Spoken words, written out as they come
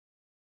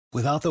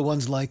Without the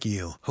ones like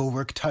you, who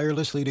work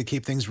tirelessly to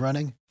keep things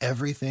running,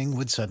 everything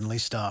would suddenly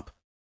stop.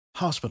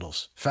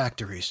 Hospitals,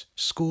 factories,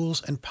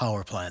 schools, and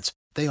power plants,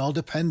 they all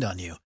depend on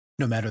you.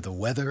 No matter the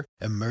weather,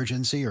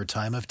 emergency, or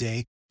time of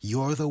day,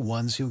 you're the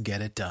ones who get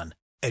it done.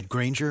 At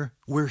Grainger,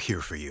 we're here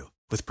for you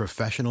with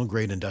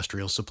professional-grade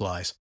industrial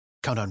supplies.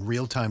 Count on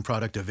real-time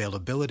product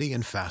availability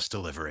and fast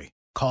delivery.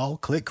 Call,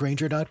 click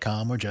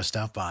Grainger.com, or just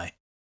stop by.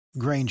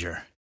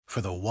 Grainger, for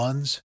the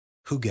ones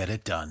who get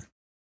it done.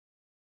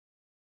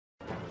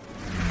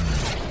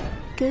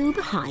 Go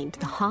behind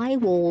the high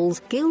walls,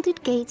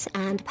 gilded gates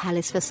and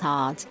palace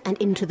facades and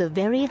into the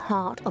very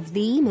heart of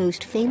the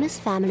most famous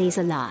families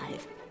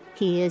alive.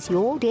 Here's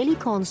your daily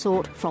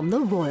consort from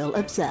the Royal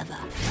Observer.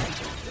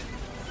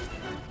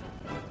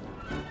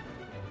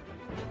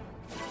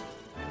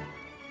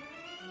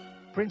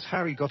 Prince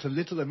Harry got a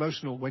little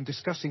emotional when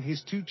discussing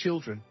his two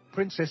children,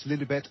 Princess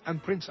Lilibet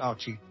and Prince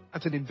Archie,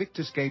 at an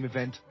Invictus game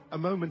event, a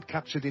moment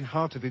captured in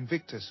Heart of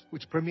Invictus,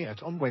 which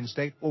premiered on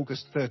Wednesday,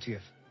 August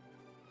 30th.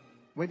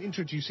 When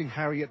introducing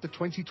Harry at the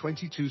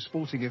 2022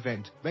 sporting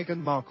event,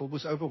 Meghan Markle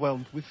was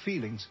overwhelmed with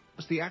feelings,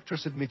 as the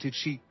actress admitted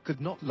she could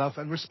not love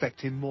and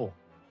respect him more.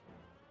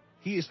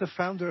 He is the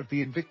founder of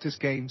the Invictus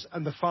Games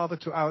and the father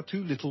to our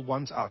two little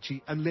ones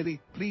Archie and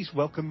Lily. Please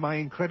welcome my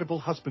incredible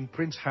husband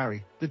Prince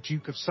Harry, the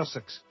Duke of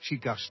Sussex, she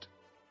gushed.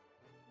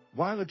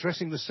 While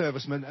addressing the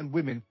servicemen and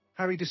women,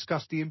 Harry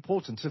discussed the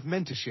importance of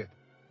mentorship.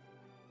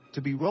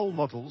 To be role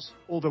models,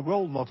 or the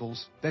role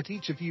models, that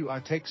each of you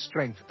are takes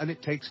strength and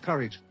it takes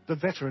courage, the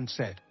veteran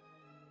said.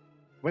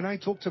 When I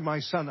talk to my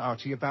son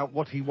Archie about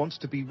what he wants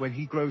to be when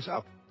he grows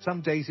up,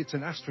 some days it's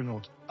an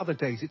astronaut, other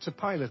days it's a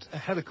pilot, a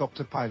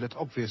helicopter pilot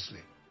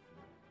obviously.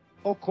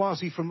 Or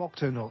Quasi from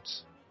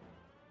Octonauts.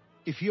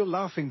 If you're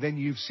laughing then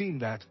you've seen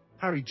that,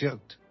 Harry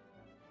joked.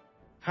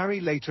 Harry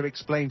later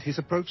explained his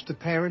approach to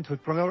parenthood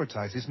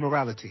prioritizes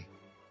morality.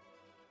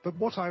 But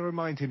what I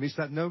remind him is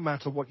that no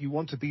matter what you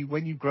want to be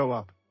when you grow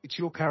up, it's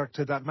your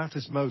character that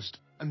matters most,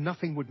 and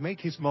nothing would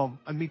make his mom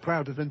and me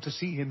prouder than to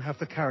see him have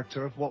the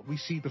character of what we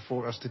see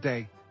before us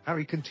today,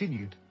 Harry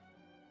continued.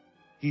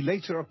 He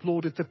later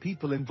applauded the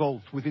people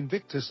involved with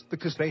Invictus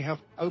because they have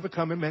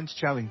overcome immense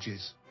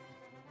challenges.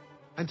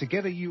 And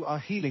together you are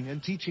healing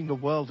and teaching the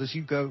world as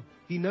you go,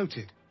 he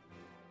noted.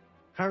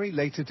 Harry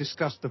later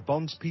discussed the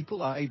bonds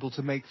people are able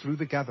to make through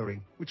the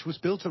gathering, which was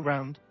built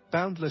around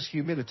boundless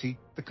humility,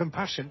 the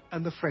compassion,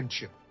 and the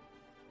friendship.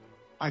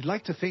 I'd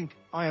like to think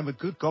I am a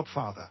good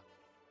godfather.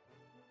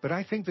 But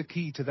I think the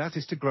key to that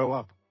is to grow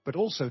up, but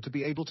also to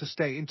be able to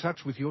stay in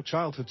touch with your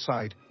childhood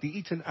side, the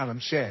Eton alum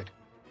shared.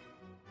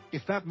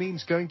 If that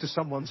means going to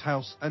someone's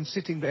house and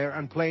sitting there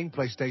and playing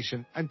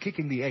PlayStation and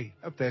kicking the A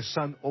of their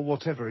son or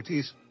whatever it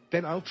is,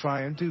 then I'll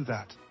try and do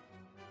that.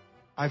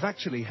 I've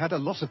actually had a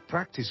lot of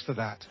practice for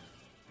that.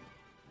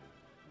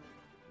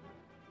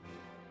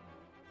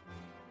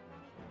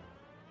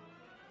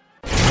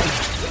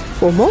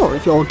 For more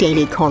of your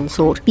daily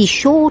consort, be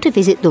sure to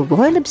visit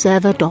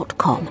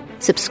theroyalobserver.com.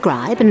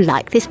 Subscribe and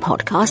like this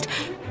podcast.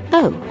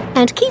 Oh,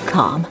 and keep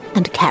calm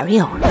and carry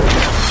on.